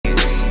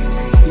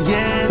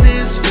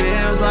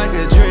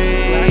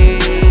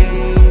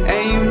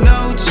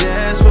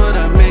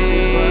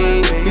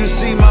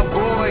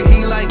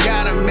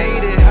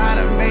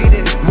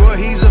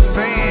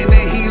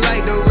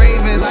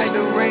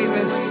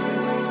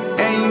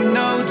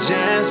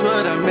just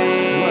what I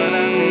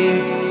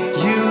mean.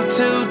 You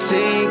too,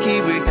 team,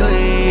 keep it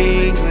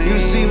clean. You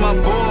see my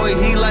boy,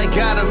 he like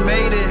gotta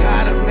made it.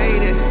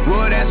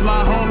 Boy, that's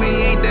my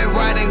homie, ain't that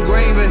right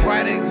engraving.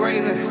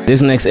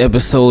 This next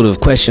episode of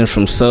Questions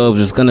from Subs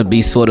is gonna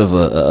be sort of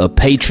a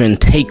patron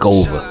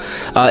takeover.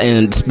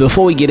 And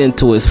before we get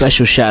into it,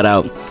 special shout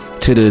out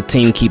to the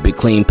Team Keep It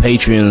Clean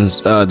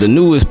patrons, the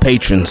newest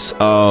patrons,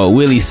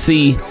 Willie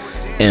C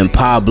and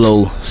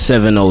Pablo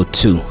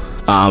 702.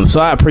 So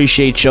I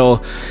appreciate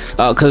y'all,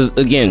 because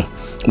again,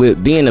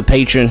 with being a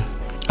patron,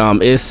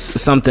 it's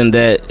something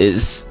that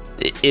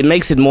it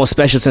makes it more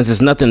special since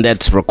it's nothing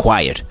that's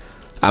required.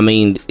 I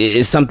mean,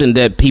 it's something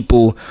that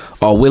people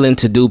are willing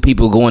to do,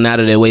 people going out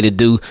of their way to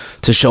do,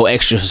 to show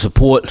extra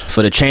support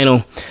for the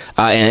channel,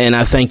 and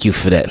I thank you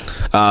for that.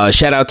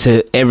 Shout out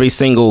to every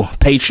single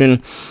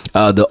patron,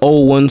 the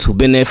old ones who've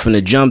been there from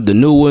the jump, the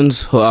new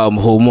ones who are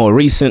more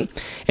recent,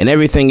 and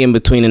everything in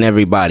between, and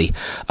everybody.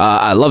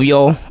 I love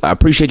y'all. I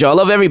appreciate y'all. I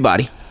love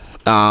everybody.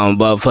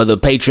 But for the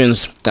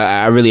patrons,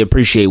 I really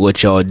appreciate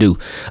what y'all do.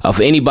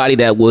 For anybody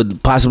that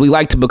would possibly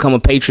like to become a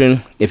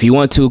patron, if you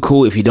want to,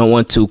 cool. If you don't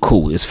want to,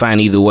 cool. It's fine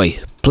either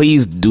way.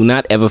 Please do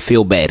not ever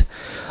feel bad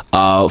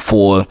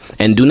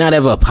and do not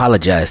ever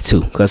apologize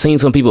too, because I've seen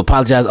some people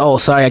apologize. Oh,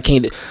 sorry, I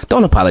can't.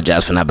 Don't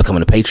apologize for not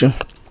becoming a patron.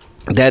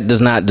 That does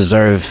not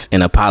deserve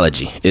an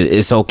apology.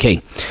 It's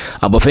okay.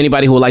 But for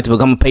anybody who would like to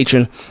become a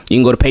patron, you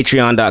can go to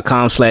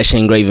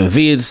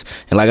patreon.com/Ingravenvids.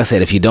 And like I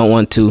said, if you don't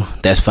want to,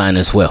 that's fine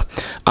as well.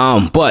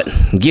 But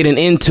getting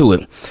into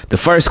it, the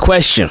first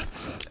question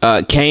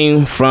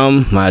came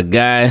from my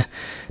guy,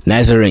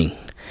 Nazarene.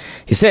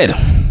 He said,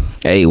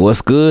 hey,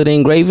 what's good,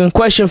 Ingraven?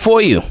 Question for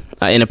you.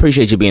 And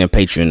appreciate you being a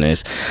patron.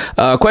 This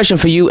question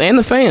for you and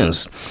the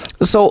fans.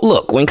 So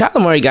look, when Kyler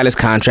Murray got his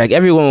contract,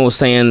 everyone was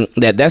saying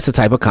that that's the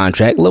type of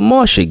contract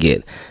Lamar should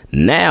get.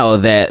 Now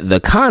that the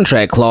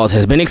contract clause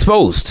has been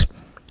exposed,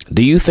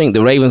 do you think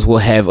the Ravens will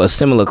have a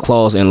similar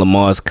clause in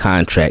Lamar's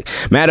contract?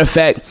 Matter of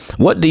fact,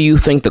 what do you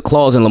think the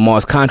clause in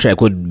Lamar's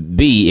contract would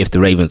be if the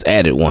Ravens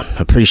added one?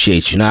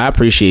 Appreciate you. Now I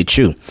appreciate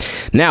you.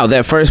 Now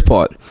that first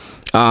part,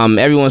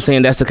 everyone's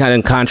saying that's the kind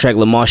of contract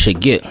Lamar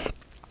should get.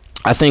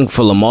 I think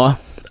for Lamar,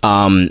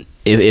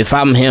 if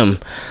I'm him,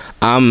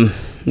 I'm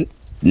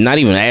not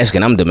even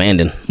asking, I'm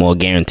demanding more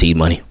guaranteed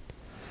money.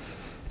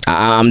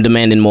 I'm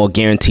demanding more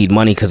guaranteed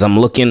money because I'm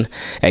looking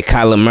at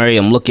Kyler Murray.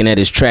 I'm looking at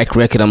his track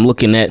record. I'm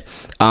looking at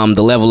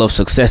the level of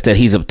success that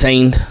he's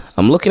obtained.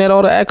 I'm looking at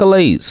all the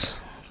accolades,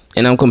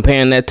 and I'm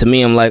comparing that to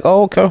me. I'm like,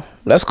 oh, okay,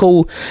 that's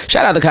cool.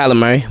 Shout out to Kyler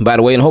Murray, by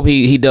the way, and hope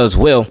he does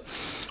well.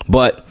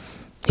 But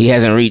he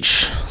hasn't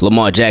reached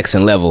Lamar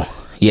Jackson level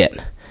yet.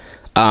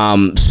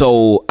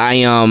 So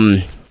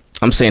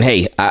I'm saying,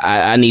 hey,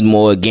 I need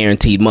more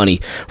guaranteed money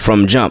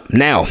from jump.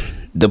 Now,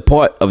 the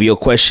part of your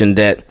question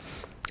that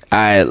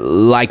I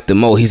like the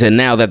most, he said,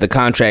 now that the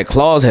contract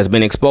clause has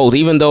been exposed,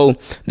 even though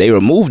they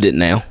removed it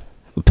now,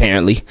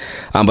 apparently.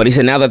 But he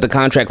said, now that the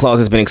contract clause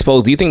has been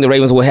exposed, do you think the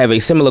Ravens will have a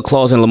similar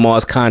clause in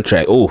Lamar's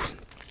contract? Oh,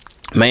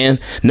 man,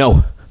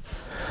 no,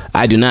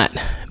 I do not.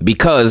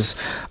 Because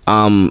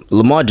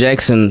Lamar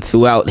Jackson,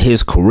 throughout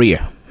his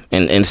career,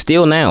 and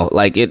still now,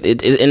 like and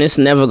it's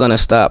never gonna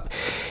stop,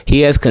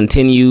 he has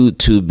continued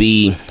to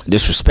be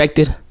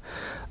disrespected.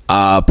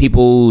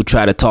 People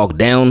try to talk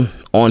down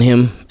on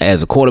him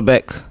as a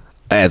quarterback,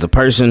 as a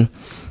person,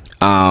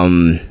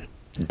 and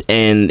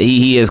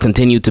he has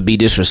continued to be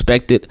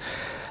disrespected.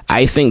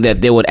 I think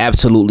that there would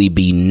absolutely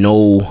be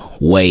no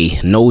way,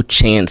 no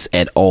chance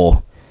at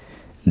all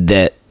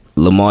that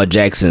Lamar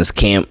Jackson's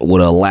camp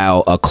would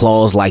allow a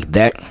clause like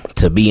that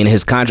to be in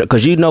his contract,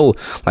 because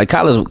like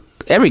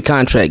every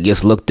contract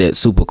gets looked at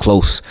super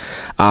close,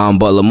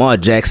 but Lamar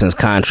Jackson's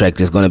contract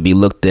is going to be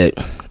looked at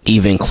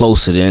even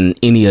closer than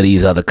any of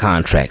these other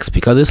contracts,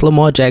 because it's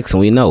Lamar Jackson,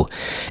 we know.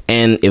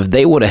 And if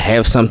they were to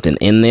have something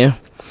in there,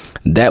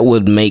 that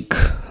would make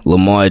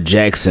Lamar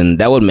Jackson,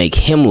 that would make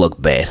him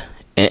look bad,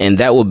 and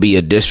that would be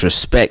a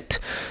disrespect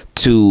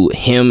to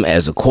him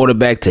as a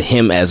quarterback, to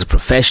him as a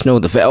professional.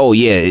 Oh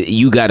yeah,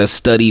 you got to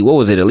study, what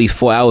was it, at least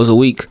 4 hours a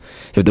week?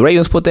 If the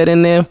Ravens put that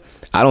in there,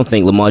 I don't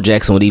think Lamar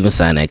Jackson would even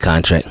sign that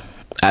contract.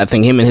 I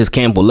think him and his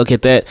camp will look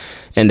at that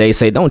and they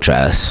say, don't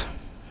try us.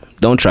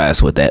 Don't try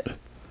us with that.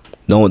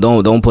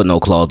 Don't put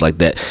no clause like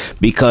that.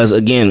 Because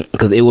again,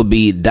 because it would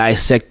be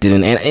dissected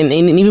and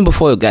even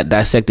before it got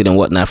dissected and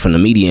whatnot from the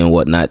media and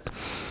whatnot,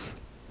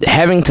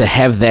 having to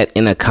have that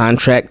in a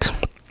contract,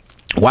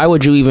 why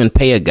would you even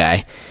pay a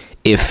guy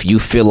if you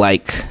feel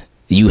like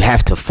you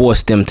have to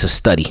force them to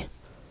study?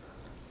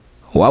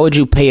 Why would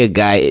you pay a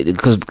guy?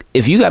 Because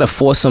if you got to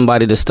force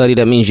somebody to study,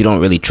 that means you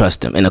don't really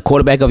trust them. And the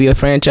quarterback of your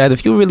franchise,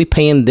 if you're really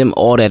paying them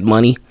all that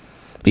money,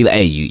 be like,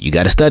 hey, you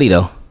got to study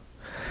though.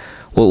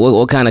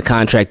 What kind of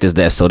contract is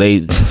that? So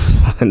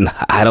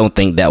I don't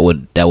think that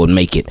would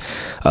make it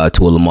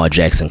to a Lamar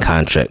Jackson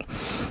contract.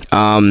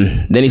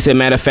 Then he said,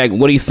 matter of fact,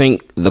 what do you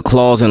think the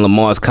clause in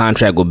Lamar's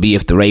contract would be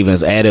if the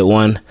Ravens added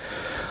one?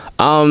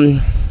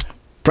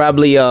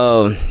 Probably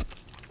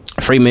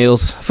free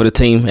meals for the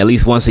team at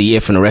least once a year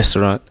from the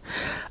restaurant.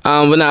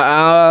 But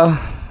now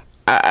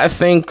I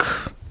think,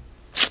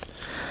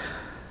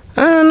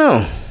 I don't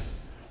know.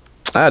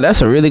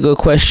 That's a really good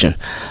question.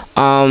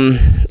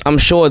 I'm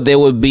sure there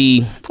would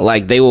be,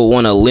 like, they would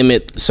want to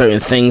limit certain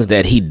things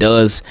that he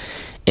does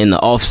in the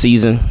off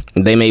season.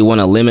 They may want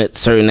to limit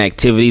certain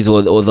activities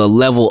or the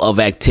level of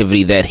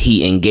activity that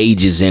he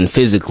engages in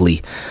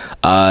physically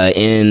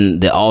in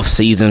the off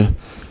season.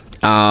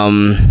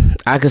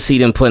 I could see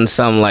them putting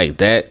something like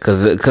that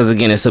because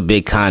again, it's a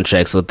big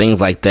contract, so things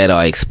like that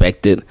are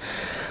expected.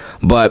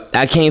 But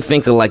I can't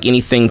think of like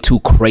anything too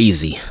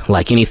crazy,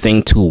 like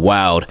anything too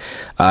wild,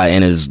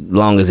 and as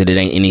long as it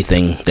ain't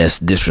anything that's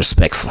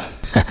disrespectful.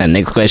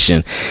 Next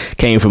question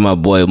came from my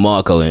boy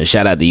Marco, and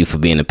shout out to you for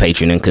being a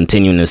patron and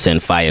continuing to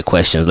send fire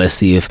questions. Let's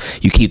see if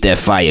you keep that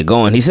fire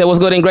going. He said, "What's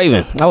good,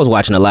 Ingraven? I was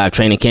watching a live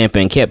training camp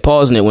and kept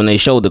pausing it when they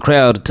showed the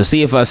crowd to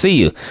see if I see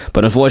you,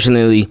 but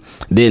unfortunately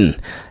didn't.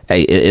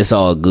 Hey, it's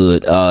all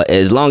good.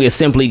 As long as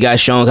Simply got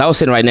shown, I was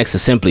sitting right next to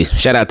Simply.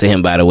 Shout out to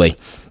him, by the way.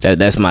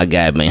 That's my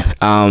guy, man.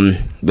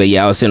 But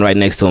yeah, I was sitting right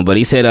next to him. But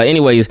he said,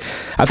 anyways,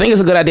 I think it's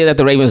a good idea that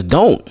the Ravens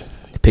don't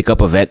pick up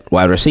a vet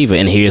wide receiver,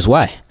 and here's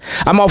why.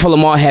 I'm all for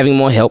Lamar having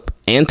more help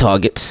and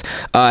targets.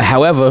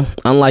 However,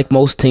 unlike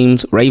most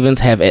teams,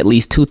 Ravens have at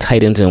least 2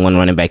 tight ends and 1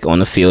 running back on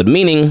the field,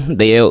 meaning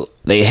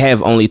they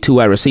have only 2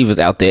 wide receivers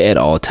out there at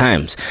all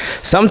times.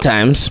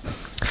 Sometimes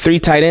 3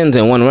 tight ends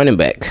and 1 running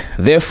back.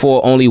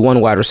 Therefore, only 1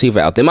 wide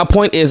receiver out there. My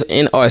point is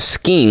in our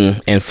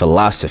scheme and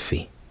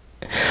philosophy.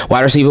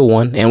 Wide receiver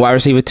 1 and wide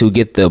receiver 2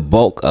 get the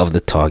bulk of the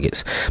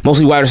targets.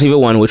 Mostly wide receiver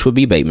 1, which would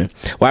be Bateman.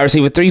 Wide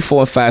receiver 3, 4,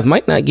 and 5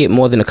 might not get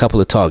more than a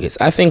couple of targets.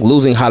 I think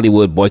losing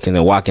Hollywood, Boykins,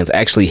 and Watkins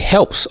actually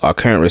helps our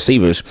current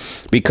receivers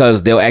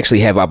because they'll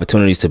actually have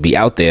opportunities to be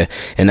out there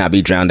and not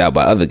be drowned out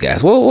by other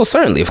guys. Well,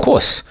 certainly, of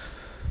course.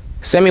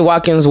 Sammy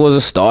Watkins was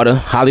a starter.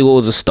 Hollywood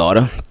was a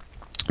starter.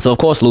 So, of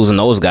course, losing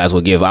those guys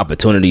will give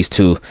opportunities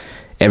to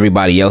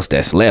everybody else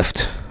that's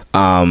left.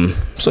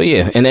 So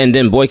yeah, and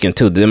then Boykin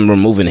too, them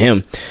removing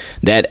him,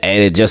 that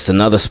added just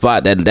another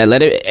spot that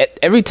let it,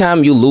 every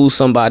time you lose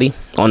somebody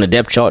on the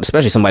depth chart,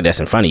 especially somebody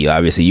that's in front of you,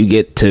 obviously you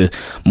get to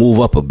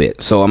move up a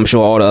bit. So I'm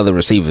sure all the other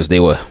receivers,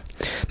 they were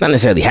not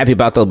necessarily happy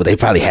about those, but they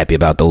probably happy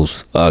about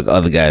those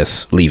other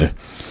guys leaving.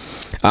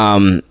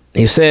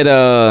 He said,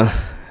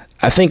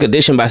 I think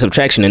addition by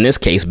subtraction in this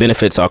case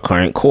benefits our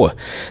current core.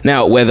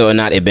 Now, whether or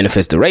not it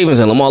benefits the Ravens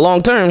and Lamar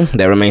long term,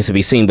 that remains to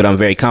be seen, but I'm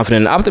very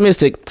confident and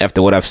optimistic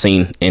after what I've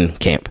seen in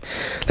camp.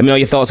 Let me know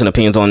your thoughts and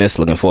opinions on this.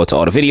 Looking forward to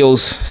all the videos.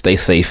 Stay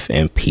safe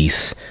and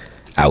peace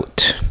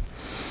out.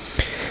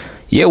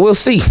 Yeah, we'll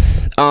see.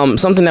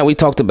 Something that we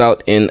talked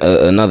about in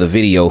another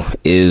video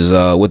is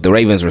with the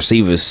Ravens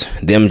receivers,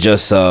 them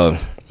just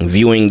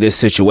viewing this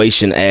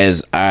situation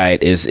as, all right,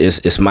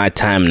 it's my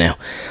time now.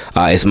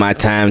 It's my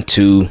time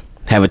to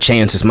have a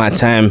chance. It's my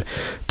time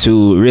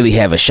to really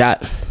have a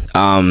shot,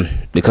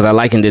 because I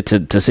likened it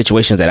to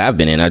situations that I've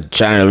been in. I'm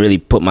trying to really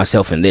put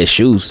myself in their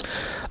shoes.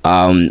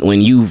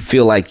 When you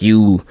feel like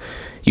you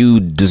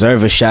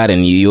deserve a shot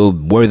and you're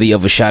worthy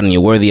of a shot and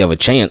you're worthy of a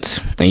chance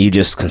and you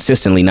just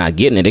consistently not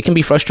getting it, it can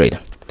be frustrating.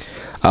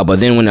 But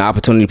then when the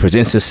opportunity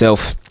presents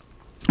itself,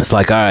 it's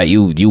like, all right,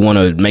 you want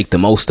to make the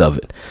most of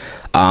it.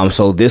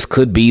 So this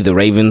could be the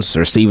Ravens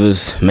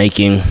receivers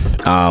making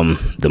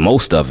the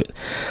most of it.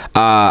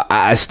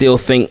 I still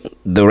think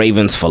the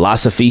Ravens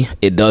philosophy,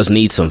 it does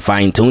need some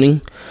fine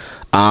tuning.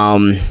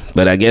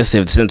 But I guess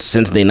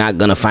since they're not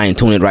gonna fine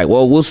tune it right,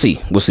 well, we'll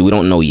see. We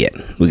don't know yet.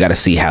 We got to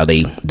see how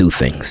they do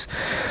things.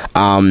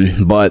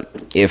 But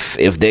if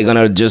they're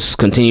gonna just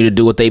continue to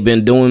do what they've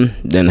been doing,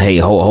 then hey,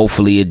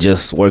 hopefully it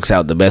just works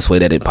out the best way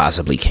that it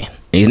possibly can.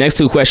 These next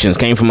 2 questions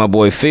came from my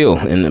boy Phil,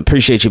 and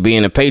appreciate you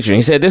being a patron.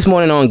 He said, this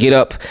morning on Get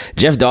Up,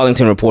 Jeff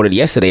Darlington reported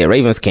yesterday at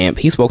Ravens camp,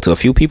 he spoke to a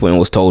few people and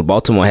was told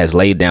Baltimore has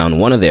laid down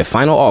one of their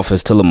final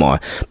offers to Lamar,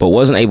 but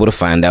wasn't able to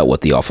find out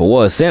what the offer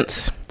was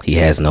since he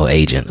has no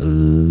agent.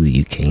 Ooh,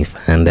 you can't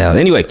find out.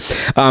 Anyway,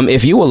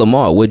 if you were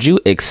Lamar, would you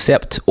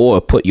accept or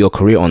put your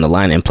career on the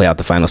line and play out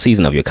the final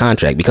season of your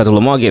contract? Because if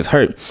Lamar gets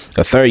hurt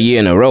a 3rd year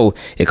in a row,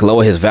 it could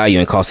lower his value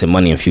and cost him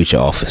money in future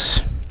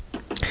offers.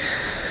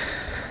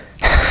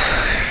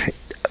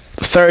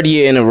 3rd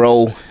year in a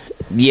row,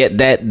 yeah,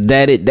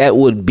 that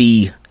would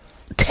be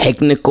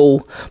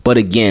technical, but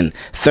again,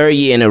 3rd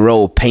year in a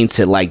row paints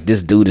it like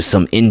this dude is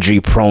some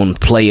injury-prone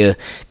player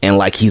and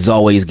like he's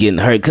always getting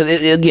hurt.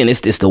 Because again,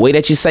 it's the way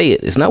that you say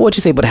it. It's not what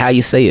you say, but how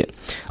you say it.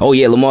 Oh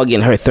yeah, Lamar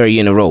getting hurt 3rd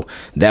year in a row,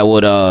 that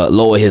would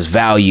lower his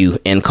value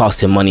and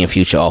cost him money in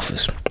future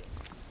offers.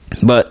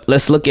 But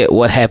let's look at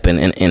what happened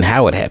and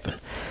how it happened.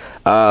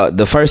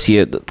 The first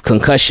year, the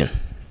concussion.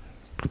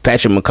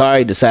 Patrick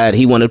McCarry decided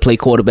he wanted to play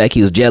quarterback.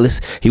 He was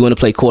jealous. He wanted to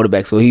play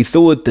quarterback, so he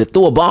threw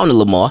a ball to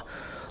Lamar.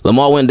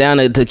 Lamar went down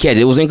to catch it.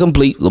 It was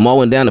incomplete. Lamar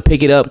went down to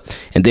pick it up,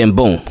 and then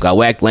boom, got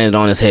whacked, landed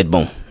on his head.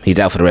 Boom, he's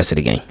out for the rest of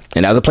the game.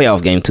 And that was a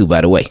playoff game too,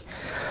 by the way.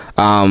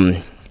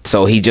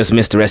 So he just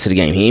missed the rest of the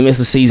game. He missed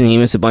the season. He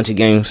missed a bunch of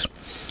games.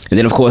 And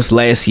then, of course,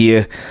 last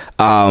year,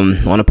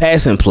 on a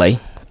passing play,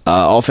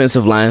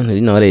 Offensive line,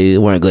 they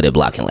weren't good at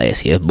blocking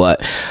last year,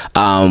 but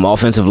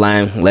offensive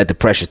line let the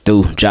pressure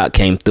through. Jock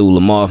came through.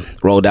 Lamar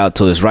rolled out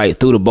to his right,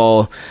 threw the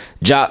ball.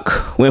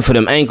 Jock went for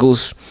them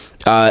ankles,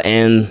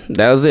 and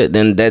that was it.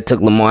 Then that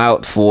took Lamar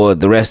out for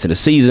the rest of the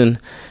season,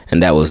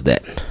 and that was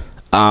that.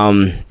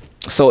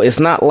 So it's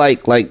not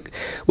like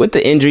with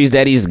the injuries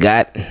that he's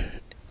got,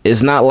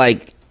 it's not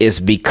like it's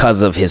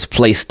because of his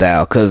play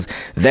style, because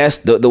that's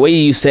the way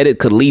you said it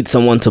could lead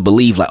someone to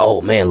believe like,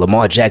 oh man,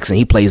 Lamar Jackson,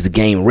 he plays the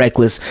game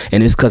reckless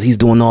and it's because he's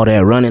doing all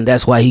that running,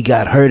 that's why he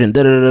got hurt and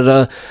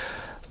da-da-da-da.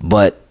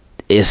 But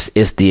it's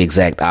the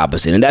exact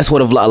opposite, and that's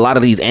what a lot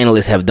of these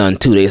analysts have done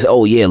too. They say,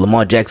 oh yeah,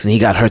 Lamar Jackson, he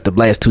got hurt the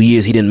last 2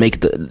 years, he didn't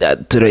make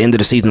it to the end of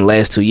the season the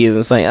last 2 years.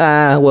 It's like,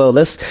 well,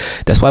 that's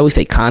why we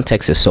say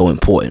context is so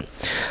important.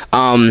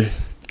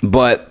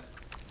 But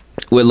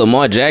with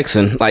Lamar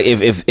Jackson, like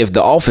if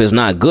the offer is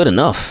not good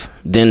enough,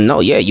 then no,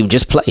 yeah, you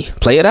just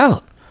play it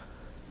out.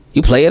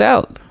 You play it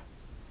out.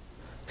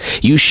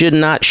 You should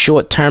not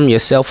short term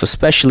yourself,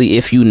 especially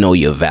if you know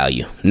your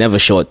value. Never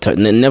short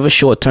term, never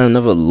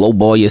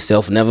lowball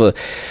yourself. Never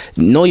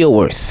know your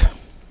worth.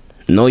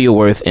 Know your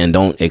worth and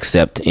don't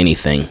accept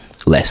anything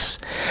less.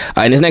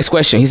 In his next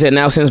question, he said,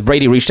 now since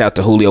Brady reached out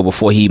to Julio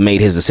before he made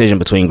his decision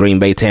between Green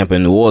Bay, Tampa,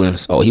 and New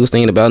Orleans. Oh, he was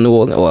thinking about New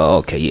Orleans? Well,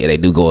 okay, yeah, they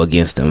do go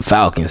against them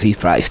Falcons. He's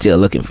probably still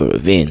looking for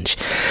revenge.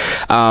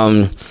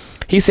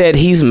 He said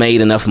he's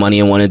made enough money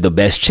and wanted the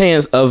best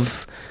chance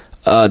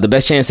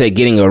at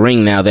getting a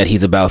ring now that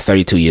he's about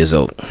 32 years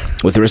old.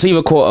 With the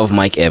receiver core of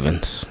Mike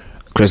Evans,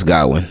 Chris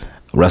Godwin,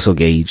 Russell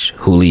Gage,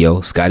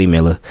 Julio, Scotty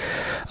Miller,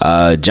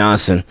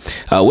 Johnson,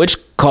 which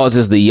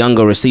causes the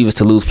younger receivers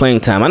to lose playing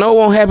time. I know it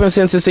won't happen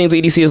since it seems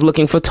EDC is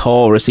looking for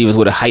tall receivers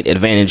with a height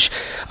advantage.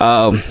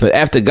 But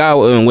after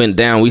Godwin went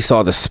down, we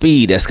saw the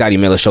speed that Scotty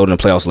Miller showed in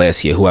the playoffs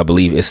last year, who I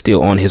believe is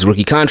still on his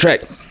rookie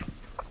contract,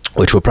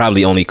 which will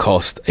probably only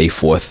cost a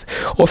 4th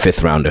or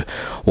 5th rounder.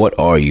 What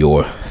are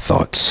your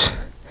thoughts?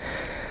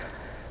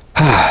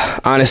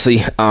 Honestly,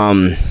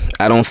 I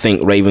don't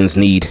think Ravens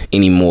need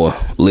any more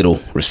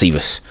little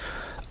receivers.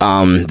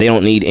 They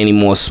don't need any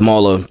more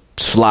smaller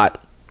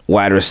slot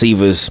wide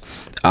receivers.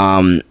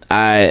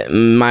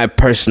 My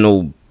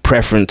personal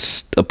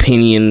preference,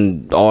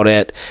 opinion, all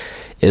that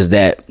is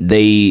that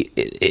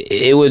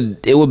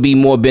it would be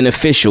more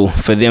beneficial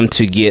for them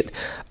to get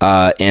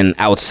an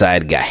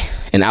outside guy,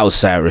 an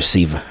outside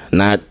receiver,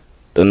 not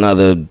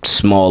another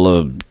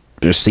smaller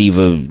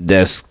receiver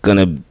that's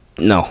gonna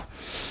no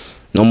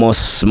more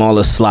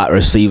smaller slot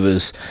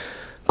receivers.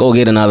 Go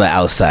get another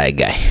outside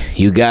guy.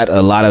 You got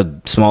a lot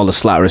of smaller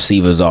slot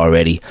receivers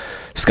already.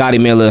 Scotty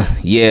Miller,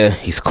 yeah,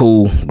 he's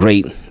cool,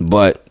 great,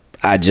 but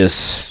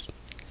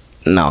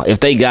no. If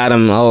they got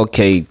him,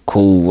 okay,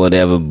 cool,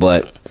 whatever,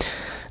 but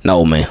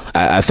no, man.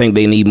 I think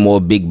they need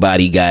more big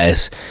body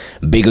guys,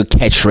 bigger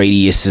catch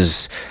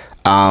radiuses,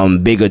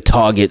 bigger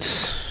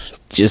targets.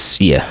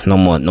 Just, yeah, no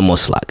more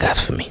slot guys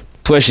for me.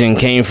 Question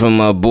came from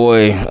my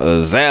boy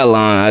Zalon.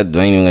 I ain't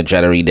even gonna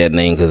try to read that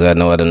name because I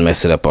know I done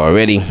messed it up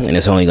already, and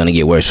it's only gonna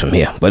get worse from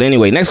here. But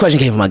anyway, next question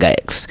came from my guy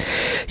X.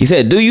 He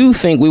said, do you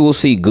think we will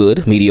see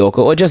good,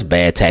 mediocre, or just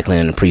bad tackling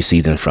in the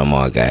preseason from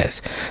our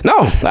guys?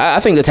 No, I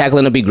think the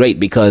tackling will be great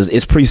because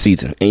it's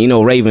preseason,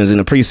 and Ravens in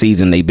the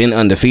preseason, they've been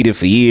undefeated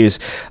for years,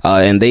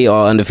 and they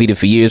are undefeated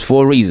for years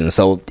for a reason,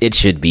 so it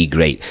should be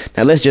great.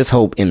 Now let's just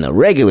hope in the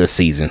regular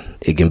season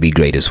it can be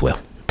great as well.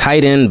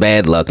 Tight end,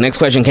 bad luck. Next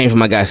question came from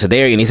my guy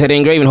Sedarian. He said,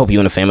 Ingraven, hope you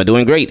and the fam are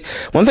doing great.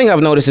 One thing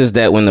I've noticed is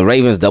that when the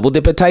Ravens double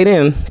dip at tight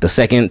end, the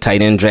second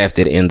tight end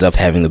drafted ends up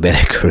having the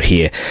better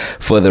career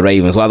for the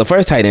Ravens, while the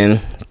first tight end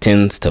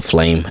tends to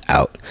flame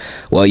out.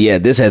 Well, yeah,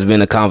 this has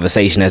been a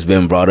conversation that's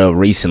been brought up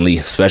recently,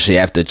 especially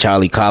after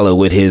Charlie Collar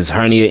with his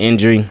hernia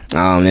injury.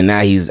 And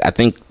now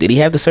did he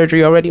have the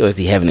surgery already, or is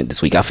he having it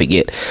this week? I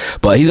forget.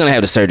 But he's going to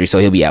have the surgery, so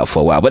he'll be out for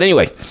a while. But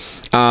anyway,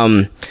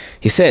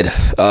 he said,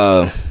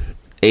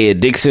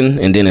 Ed Dixon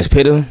and Dennis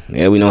Pitta.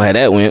 Yeah, we know how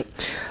that went.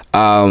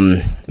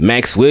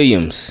 Max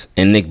Williams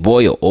and Nick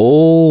Boyle.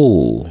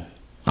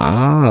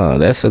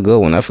 That's a good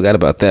one. I forgot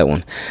about that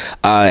one.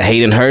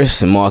 Hayden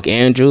Hurst and Mark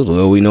Andrews.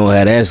 Well, we know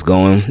how that's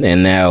going.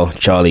 And now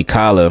Charlie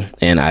Collar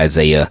and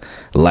Isaiah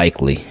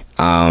Likely.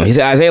 He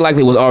said Isaiah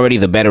Likely was already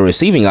the better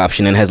receiving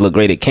option and has looked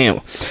great at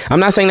camp. I'm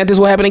not saying that this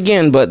will happen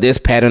again, but this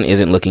pattern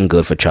isn't looking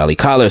good for Charlie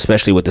Collar,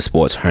 especially with the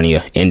sports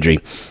hernia injury.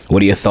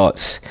 What are your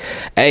thoughts?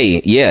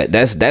 Hey, yeah,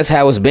 that's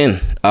how it's been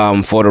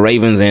for the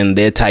Ravens and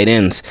their tight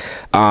ends.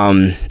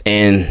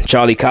 And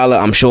Charlie Collar,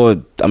 I'm sure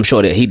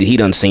that he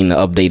done seen the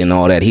update and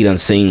all that. He done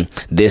seen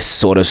this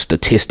sort of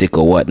statistic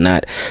or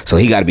whatnot. So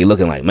he got to be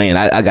looking like, man,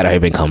 I got to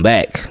hurry and come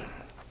back.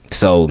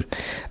 So,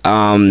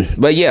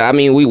 but yeah, I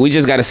mean, we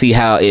just got to see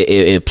how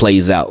it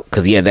plays out.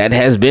 Because, yeah, that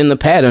has been the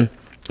pattern.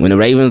 When the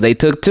Ravens, they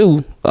took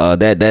 2,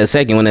 that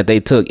second one that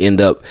they took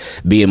ended up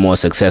being more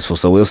successful.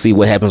 So we'll see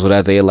what happens with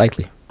Isaiah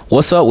Likely.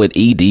 What's up with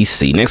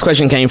EDC? Next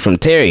question came from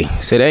Terry.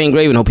 He said, hey,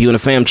 Ingraven, hope you and the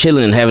fam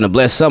chilling and having a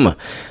blessed summer.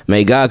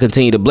 May God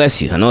continue to bless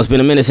you. I know it's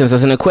been a minute since I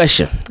sent a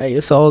question. Hey,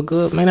 it's all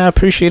good, man. I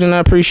appreciate it, and I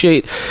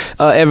appreciate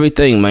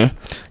everything, man.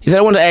 He said,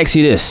 I wanted to ask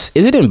you this.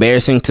 Is it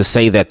embarrassing to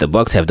say that the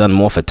Bucs have done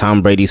more for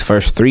Tom Brady's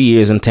first 3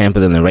 years in Tampa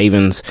than the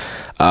Ravens,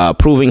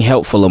 proving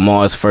help for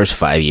Lamar's first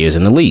 5 years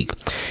in the league?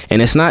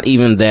 And it's not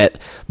even that,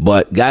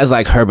 but guys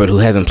like Herbert, who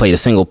hasn't played a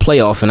single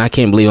playoff, and I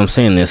can't believe I'm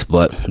saying this,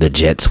 but the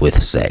Jets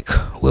with Zach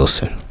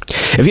Wilson.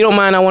 If you don't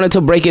mind, I wanted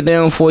to break it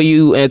down for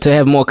you and to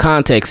have more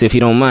context, if you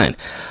don't mind.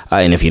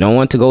 And if you don't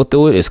want to go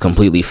through it, it's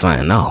completely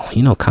fine. No,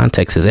 you know,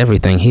 context is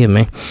everything here,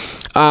 man.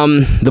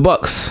 The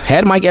Bucs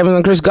had Mike Evans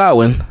and Chris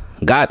Godwin,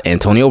 got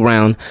Antonio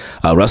Brown,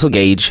 Russell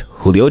Gage,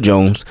 Julio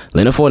Jones,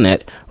 Leonard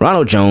Fournette,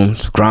 Ronald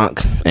Jones,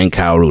 Gronk, and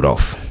Kyle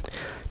Rudolph.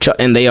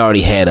 And they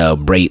already had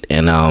Brate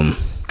and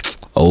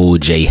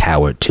O.J.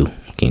 Howard, too.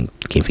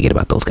 Can't forget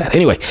about those guys.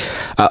 Anyway,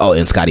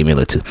 and Scotty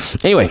Miller too.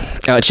 Anyway,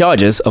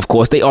 Chargers, of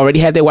course, they already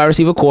had their wide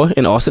receiver core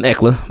in Austin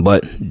Eckler,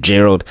 but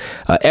Gerald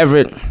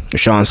Everett,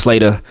 Rashawn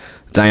Slater,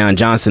 Zion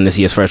Johnson, this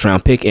year's first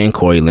round pick, and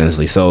Corey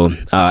Linsley. So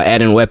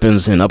adding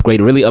weapons and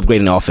really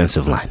upgrading the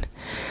offensive line.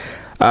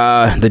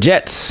 The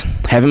Jets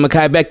having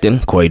Mekhi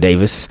Becton, Corey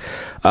Davis,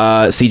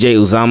 C.J.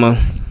 Uzomah,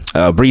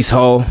 Breece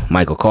Hall,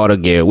 Michael Carter,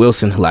 Garrett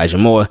Wilson, Elijah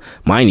Moore,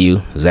 mind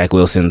you, Zach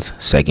Wilson's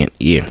second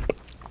year.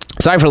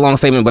 Sorry for the long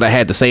statement, but I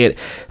had to say it.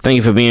 Thank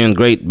you for being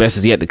great. Best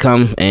is yet to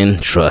come,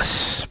 and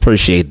trust.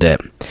 Appreciate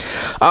that.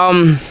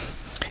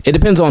 It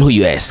depends on who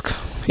you ask.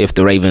 If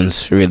the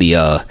Ravens really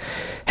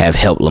have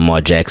helped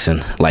Lamar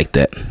Jackson like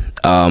that,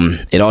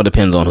 it all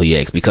depends on who you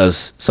ask.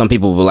 Because some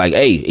people were like,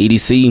 "Hey,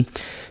 EDC,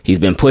 he's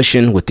been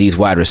pushing with these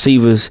wide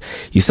receivers.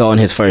 You saw in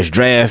his first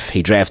draft,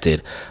 he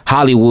drafted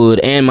Hollywood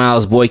and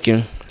Miles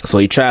Boykin." So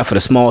he tried for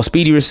the small,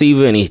 speedy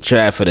receiver, and he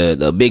tried for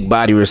the big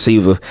body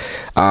receiver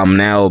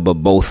now, but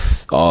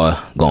both are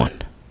gone.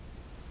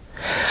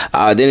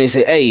 Then they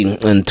say, hey,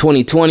 in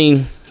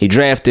 2020, he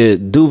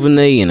drafted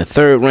Duvernay in the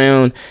 3rd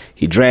round.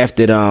 He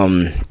drafted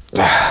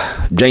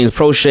James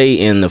Prochet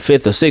in the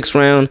 5th or 6th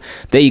round.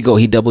 There you go.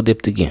 He double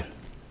dipped again.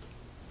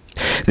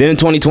 Then in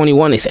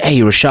 2021, they say, hey,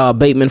 Rashad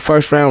Bateman,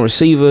 1st round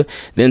receiver.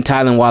 Then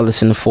Tylan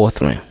Wallace in the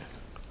 4th round.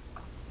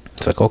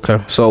 It's like, okay.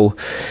 So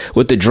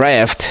with the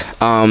draft,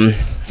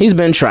 he's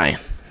been trying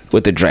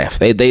with the draft.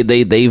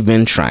 They've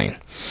been trying.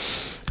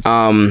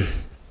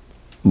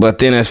 But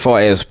then as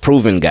far as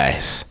proven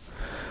guys,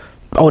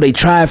 they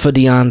tried for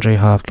DeAndre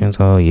Hopkins.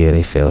 Oh yeah,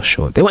 they fell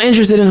short. They were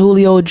interested in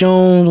Julio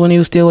Jones when he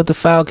was still with the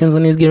Falcons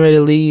when he was getting ready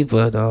to leave,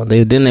 but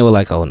they were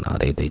like, oh no,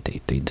 they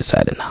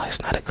decided no,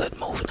 it's not a good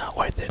move, not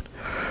worth it.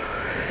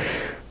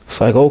 It's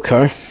like,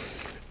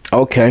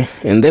 okay,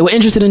 and they were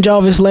interested in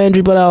Jarvis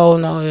Landry, but oh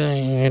no,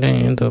 it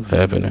didn't end up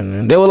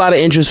happening. There were a lot of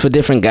interest for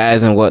different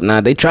guys and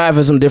whatnot. They tried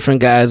for some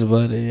different guys,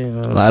 but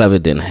a lot of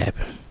it didn't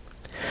happen.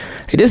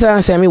 They did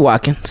sign Sammy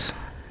Watkins,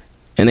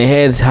 and they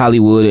had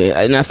Hollywood,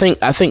 and I think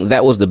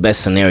that was the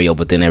best scenario.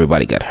 But then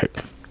everybody got hurt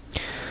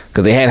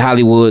because they had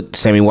Hollywood,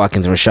 Sammy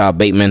Watkins, and Rashad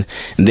Bateman,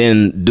 and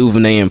then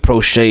Duvernay and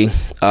Prochet,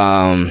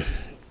 and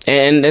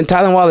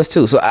Tylan Wallace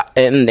too. So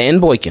and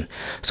Boykin.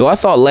 So I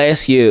thought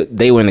last year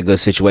they were in a good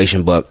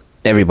situation, but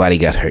everybody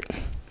got hurt.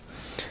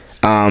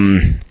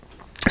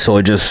 So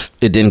it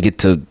didn't get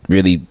to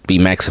really be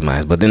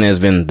maximized. But then there's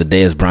been the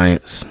Dez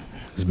Bryants.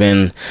 There's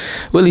been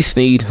Willie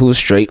Snead, who was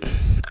straight.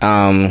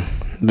 Been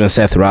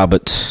Seth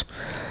Roberts.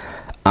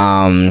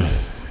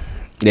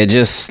 They're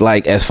just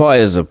like, as far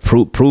as the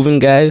proven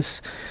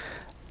guys,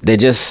 they're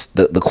just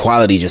the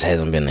quality just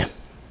hasn't been there.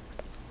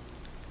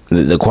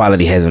 The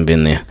quality hasn't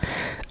been there.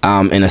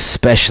 And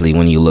especially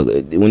when you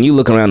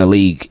look around the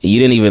league, you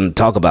didn't even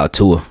talk about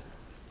Tua.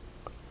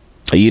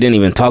 You didn't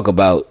even talk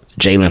about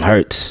Jalen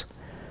Hurts.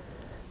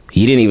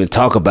 You didn't even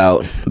talk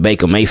about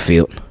Baker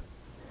Mayfield.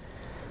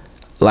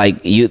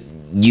 Like you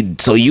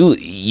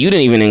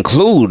didn't even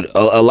include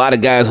a lot of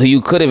guys who you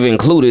could have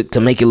included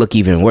to make it look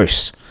even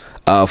worse.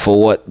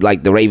 For what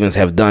like the Ravens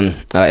have done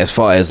as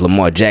far as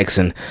Lamar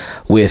Jackson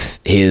with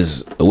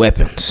his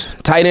weapons.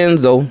 Tight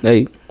ends though,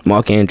 hey,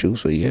 Mark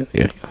Andrews. So yeah,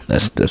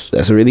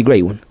 that's a really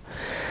great one.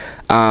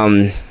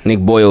 Nick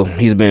Boyle,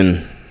 he's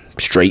been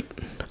straight.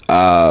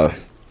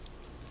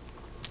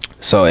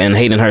 So, and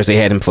Hayden Hurst, they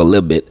had him for a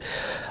little bit.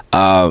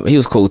 He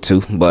was cool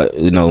too, but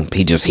he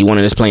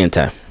wanted his playing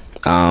time.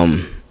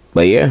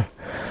 But yeah,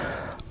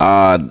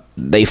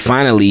 they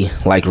finally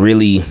like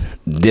really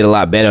did a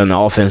lot better on the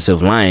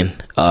offensive line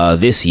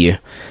this year.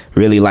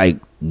 Really like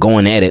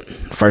going at it.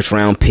 1st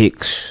round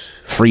picks,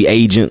 free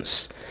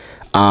agents.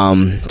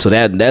 So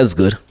that's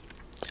good.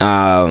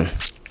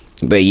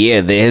 But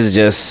yeah, there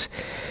just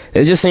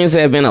seems to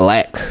have been a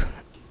lack.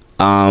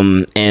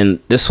 And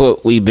this is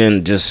what we've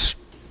been just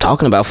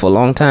talking about for a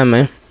long time,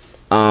 man.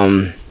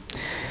 Been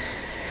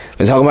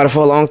talking about it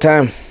for a long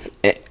time,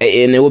 and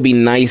it would be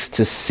nice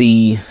to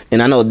see.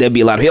 And I know there'd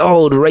be a lot of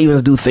people, the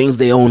Ravens do things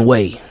their own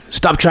way.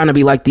 Stop trying to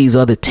be like these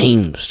other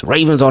teams. The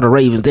Ravens are the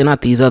Ravens. They're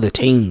not these other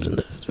teams.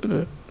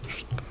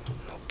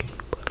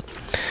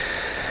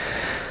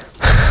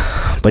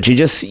 But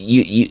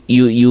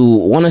you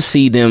want to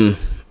see them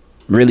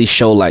really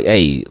show like,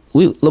 hey,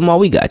 Lamar,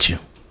 we got you.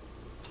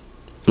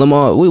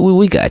 Lamar,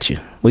 we got you.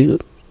 We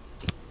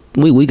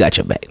got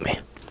your back,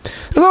 man.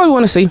 That's all we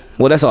want to see.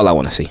 Well, that's all I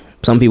want to see.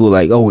 Some people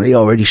like, oh, they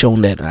already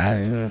shown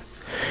that.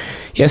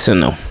 Yes or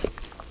no.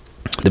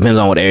 Depends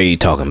on what area you're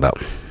talking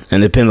about,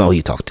 and depends on who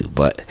you talk to.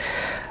 But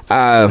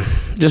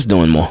just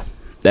doing more.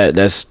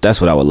 That's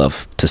what I would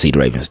love to see the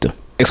Ravens do.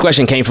 Next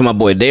question came from my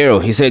boy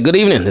Daryl. He said, good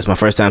evening. This is my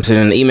first time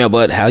sending an email,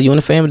 but how you and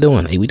the fam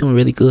doing? Hey, we doing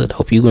really good.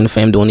 Hope you and the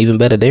fam doing even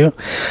better, Daryl.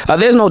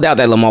 There's no doubt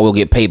that Lamar will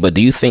get paid, but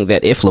do you think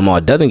that if Lamar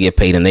doesn't get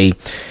paid and they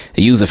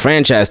use the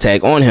franchise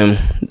tag on him,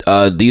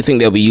 do you think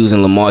they'll be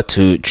using Lamar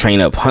to train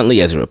up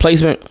Huntley as a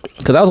replacement?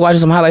 Because I was watching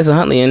some highlights of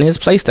Huntley, and his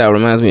play style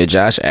reminds me of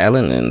Josh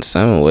Allen in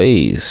some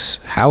ways.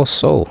 How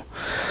so?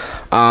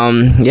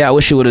 Yeah, I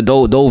wish you would have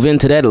dove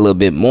into that a little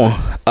bit more.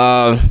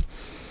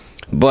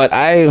 But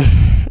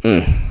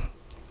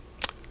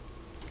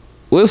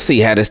we'll see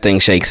how this thing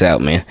shakes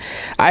out, man.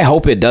 I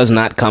hope it does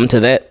not come to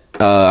that.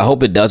 I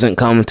hope it doesn't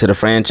come to the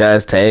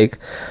franchise tag.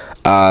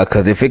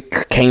 Because if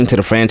it came to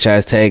the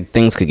franchise tag,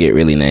 things could get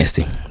really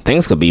nasty.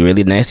 Things could be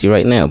really nasty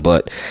right now.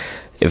 But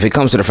if it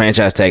comes to the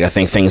franchise tag, I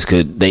think things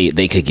could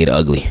could get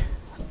ugly.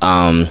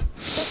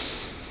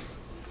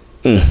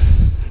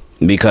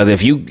 Because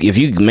if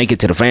you make it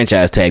to the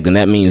franchise tag, then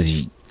that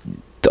means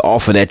the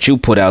offer that you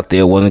put out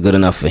there wasn't good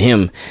enough for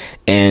him,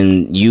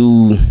 and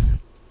you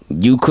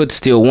could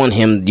still want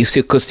him. You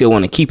could still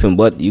want to keep him,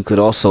 but you could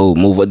also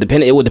move.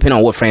 It would depend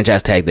on what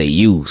franchise tag they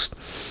used.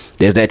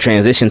 There's that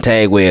transition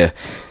tag where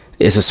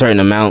it's a certain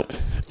amount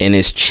and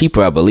it's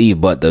cheaper, I believe.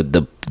 But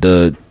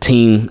the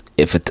team,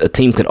 if a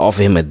team could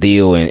offer him a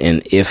deal,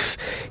 and if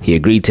he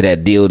agreed to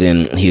that deal,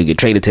 then he would get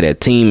traded to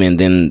that team, and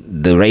then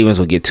the Ravens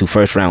would get 2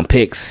 first-round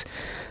picks,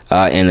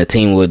 and the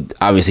team would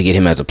obviously get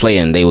him as a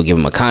player, and they would give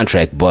him a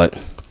contract. But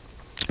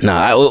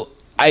no,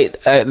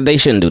 they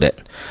shouldn't do that.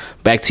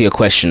 Back to your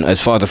question, as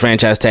far as the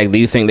franchise tag, do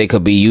you think they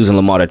could be using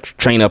Lamar to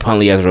train up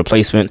Huntley as a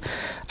replacement?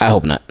 I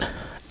hope not.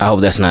 I hope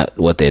that's not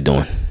what they're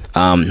doing.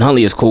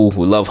 Huntley is cool.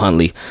 We love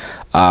Huntley.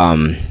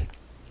 But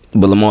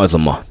Lamar is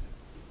Lamar.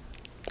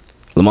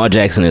 Lamar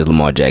Jackson is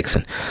Lamar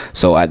Jackson.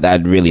 So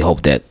I'd really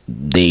hope that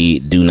they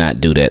do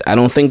not do that. I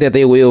don't think that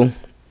they will,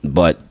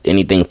 but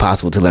anything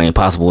possible till it ain't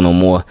possible no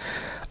more.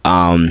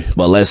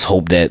 But let's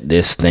hope that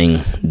this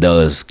thing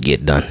does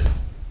get done.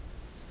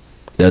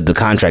 The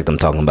contract I'm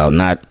talking about,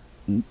 not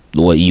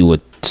what you were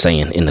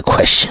saying in the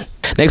question.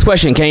 Next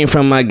question came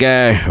from my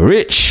guy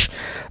Rich.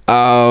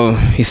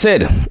 He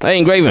said,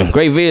 hey, Ingraven,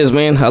 great vids,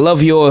 man. I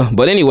love your,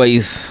 but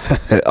anyways,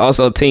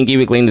 also Team Keep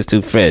It Clean is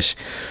too fresh.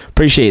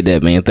 Appreciate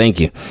that, man. Thank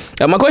you.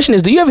 My question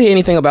is, do you ever hear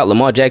anything about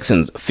Lamar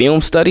Jackson's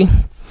film study?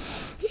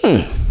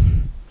 I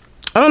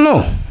don't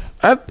know.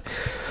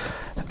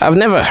 I've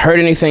never heard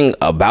anything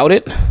about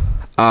it.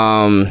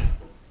 Oh,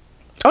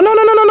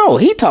 no.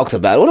 He talks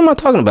about it. What am I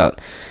talking about?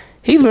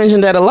 He's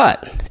mentioned that a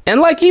lot. And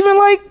like, even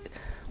like,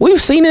 we've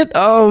seen it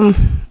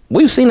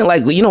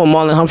like, you know, when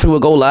Marlon Humphrey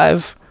would go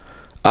live.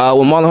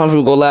 When Marlon Humphrey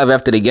would go live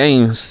after the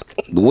games,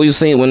 we've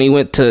seen when he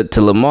went to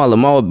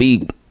Lamar would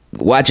be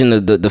watching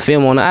the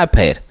film on the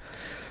iPad.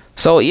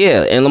 So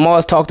yeah, and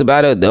Lamar's talked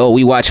about it. Oh,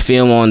 we watch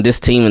film on this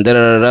team and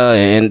da-da-da-da.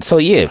 And so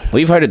yeah,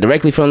 we've heard it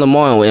directly from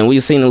Lamar, and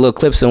we've seen the little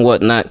clips and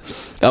whatnot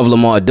of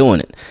Lamar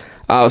doing it.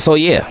 So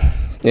yeah,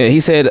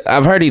 he said,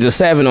 I've heard he's a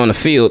savant on the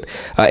field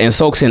and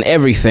soaks in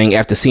everything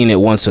after seeing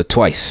it once or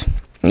twice.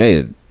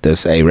 Yeah,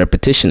 there's a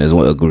repetition is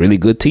a really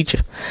good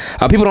teacher.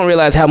 People don't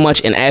realize how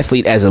much an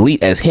athlete as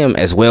elite as him,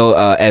 as well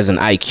as an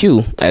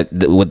IQ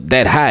with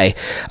that high,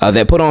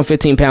 that put on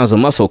 15 pounds of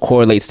muscle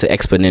correlates to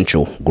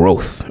exponential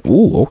growth.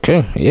 Ooh,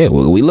 okay. Yeah,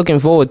 we looking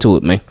forward to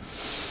it, man.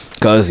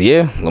 Because,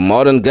 yeah,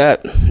 Lamar done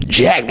got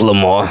Jack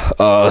Lamar.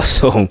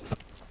 So,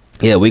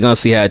 yeah, we're going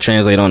to see how it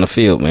translates on the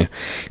field, man.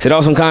 He said,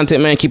 awesome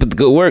content, man. Keep up the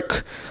good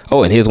work.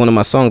 Oh, and here's one of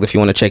my songs if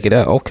you want to check it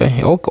out.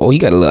 Okay. Oh, he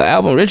got a little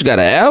album. Rich got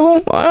an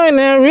album? All right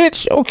now,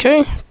 Rich. Okay.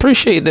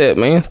 Appreciate that,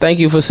 man. Thank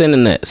you for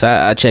sending that. So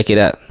I check it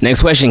out.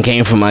 Next question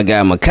came from my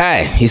guy,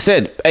 Makai. He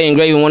said, hey,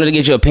 Ingraven, wanted to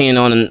get your opinion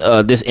on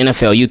this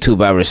NFL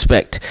YouTube I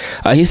respect.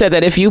 He said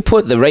that if you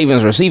put the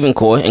Ravens receiving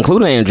core,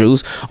 including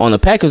Andrews, on the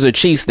Packers or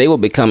Chiefs, they will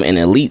become an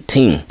elite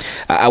team.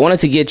 I wanted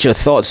to get your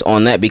thoughts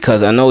on that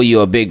because I know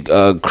you're a big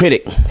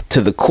critic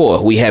to the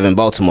core we have in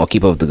Baltimore.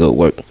 Keep up the good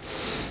work.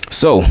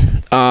 So,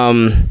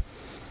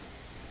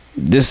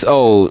 this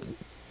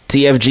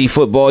TFG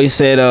football, he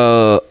said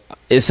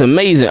it's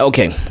amazing.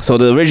 Okay, so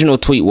the original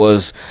tweet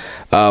was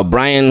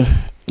Brian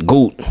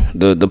Goot,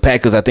 the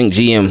Packers, I think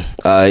GM,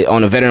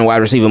 on the veteran wide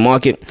receiver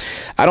market.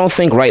 I don't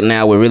think right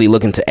now we're really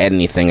looking to add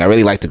anything. I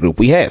really like the group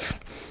we have.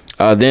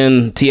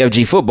 Then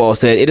TFG football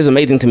said, it is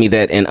amazing to me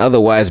that an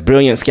otherwise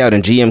brilliant scout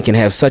and GM can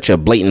have such a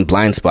blatant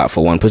blind spot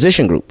for one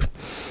position group.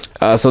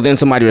 So then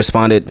somebody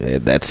responded,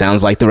 that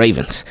sounds like the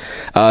Ravens.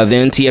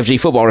 Then TFG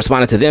Football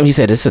responded to them. He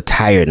said, it's a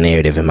tired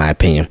narrative, in my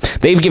opinion.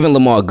 They've given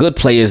Lamar good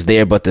players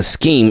there, but the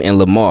scheme in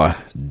Lamar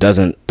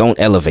don't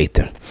elevate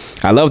them.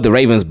 I love the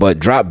Ravens, but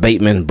drop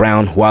Bateman,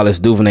 Brown, Wallace,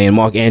 Duvernay, and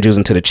Mark Andrews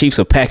into the Chiefs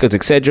or Packers,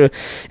 etc.,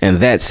 and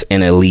that's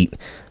an elite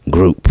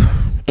group.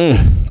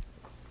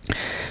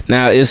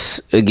 Now,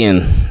 it's,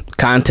 again,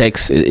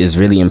 context is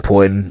really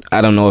important.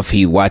 I don't know if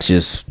he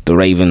watches the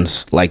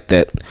Ravens like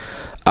that.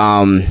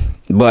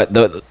 But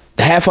the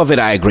half of it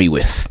I agree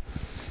with.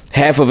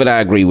 Half of it I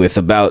agree with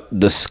about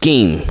the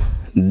scheme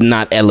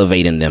not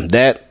elevating them.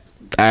 That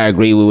I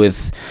agree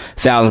with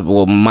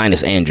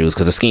minus Andrews,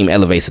 because the scheme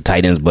elevates the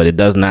tight ends, but it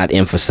does not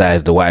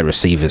emphasize the wide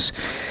receivers.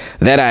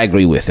 That I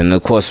agree with. And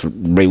of course,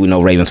 we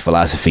know Ravens'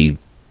 philosophy.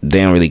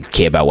 They don't really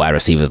care about wide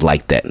receivers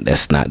like that.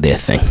 That's not their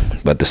thing.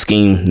 But the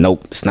scheme,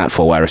 nope, it's not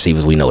for wide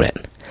receivers. We know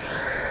that.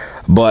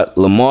 But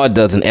Lamar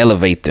doesn't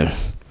elevate them.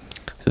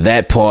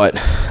 That part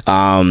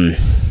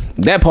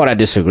I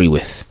disagree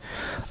with.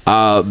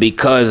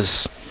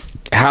 Because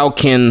how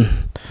can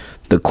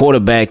the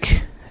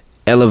quarterback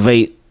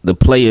elevate the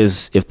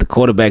players if the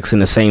quarterback's in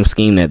the same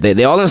scheme? That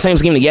they're all in the same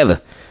scheme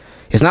together.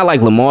 It's not like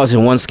Lamar's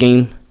in one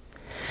scheme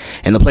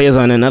and the players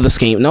are in another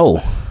scheme.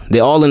 No,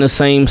 they're all in the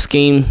same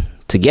scheme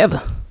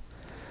together.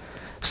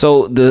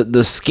 So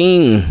the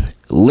scheme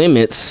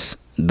limits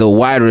the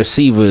wide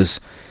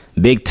receivers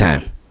big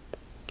time.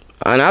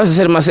 And I was just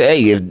saying to myself,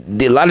 hey, if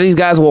a lot of these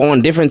guys were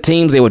on different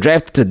teams, they were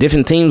drafted to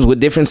different teams with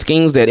different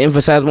schemes that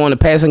emphasize more on the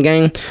passing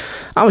game,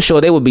 I'm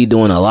sure they would be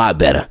doing a lot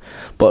better.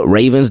 But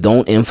Ravens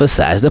don't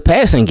emphasize the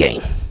passing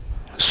game.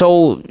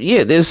 So,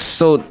 yeah,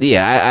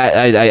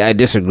 I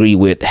disagree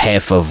with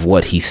half of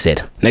what he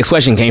said. Next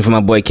question came from my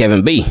boy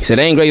Kevin B. He said,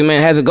 hey,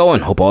 Ingravenvids, how's it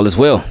going? Hope all is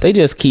well. They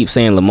just keep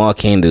saying Lamar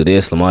can't do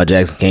this, Lamar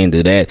Jackson can't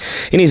do that.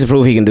 He needs to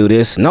prove he can do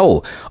this.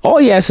 No, all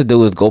he has to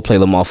do is go play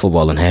Lamar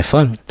football and have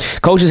fun.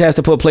 Coaches has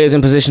to put players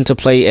in position to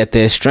play at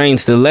their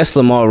strengths. The less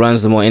Lamar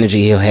runs, the more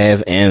energy he'll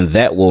have, and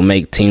that will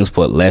make teams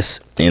put less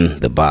in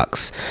the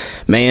box.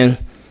 Man,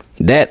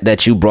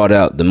 that you brought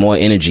out, the more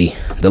energy,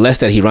 the less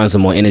that he runs, the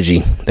more energy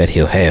that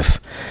he'll have.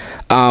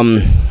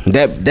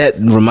 That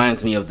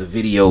reminds me of the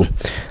video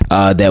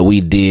that we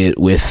did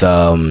with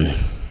all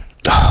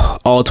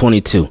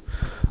 22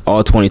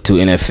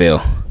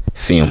 NFL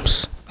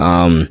films,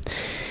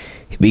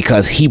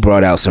 because he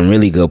brought out some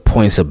really good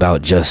points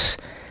about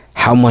just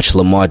how much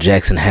Lamar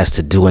Jackson has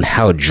to do and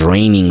how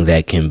draining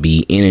that can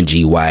be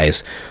energy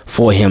wise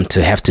for him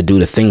to have to do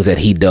the things that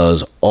he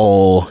does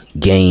all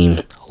game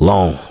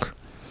long.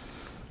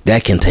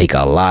 That can take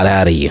a lot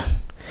out of you.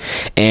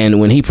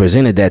 And when he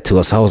presented that to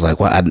us, I was like,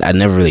 well, I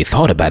never really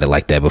thought about it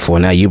like that before.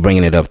 Now you're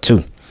bringing it up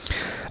too.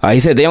 He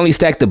said they only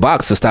stack the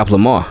box to stop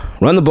Lamar.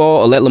 Run the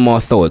ball or let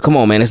Lamar throw it. Come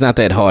on, man. It's not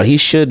that hard. He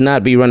should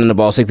not be running the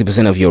ball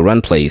 60% of your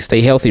run plays.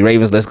 Stay healthy,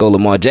 Ravens. Let's go,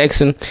 Lamar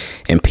Jackson.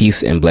 And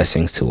peace and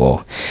blessings to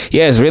all.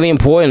 Yeah, it's really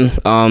important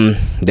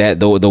that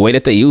the way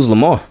that they use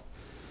Lamar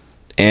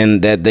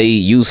and that they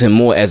use him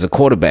more as a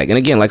quarterback. And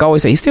again, like I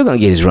always say, he's still going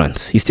to get his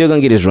runs. He's still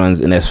going to get his runs,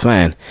 and that's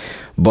fine.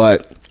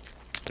 But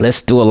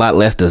let's do a lot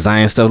less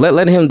design stuff.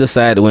 Let him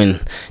decide when.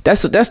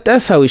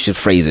 That's how we should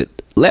phrase it.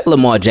 Let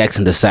Lamar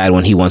Jackson decide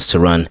when he wants to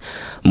run,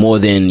 more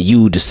than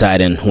you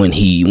deciding when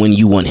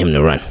you want him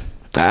to run.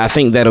 I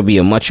think that'll be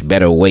a much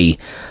better way,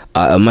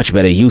 a much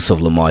better use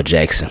of Lamar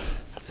Jackson.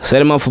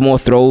 Set him up for more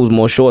throws,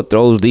 more short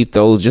throws, deep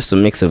throws, just a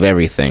mix of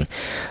everything.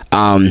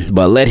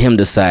 But let him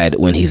decide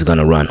when he's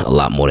gonna run a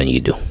lot more than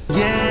you do.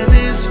 Yeah.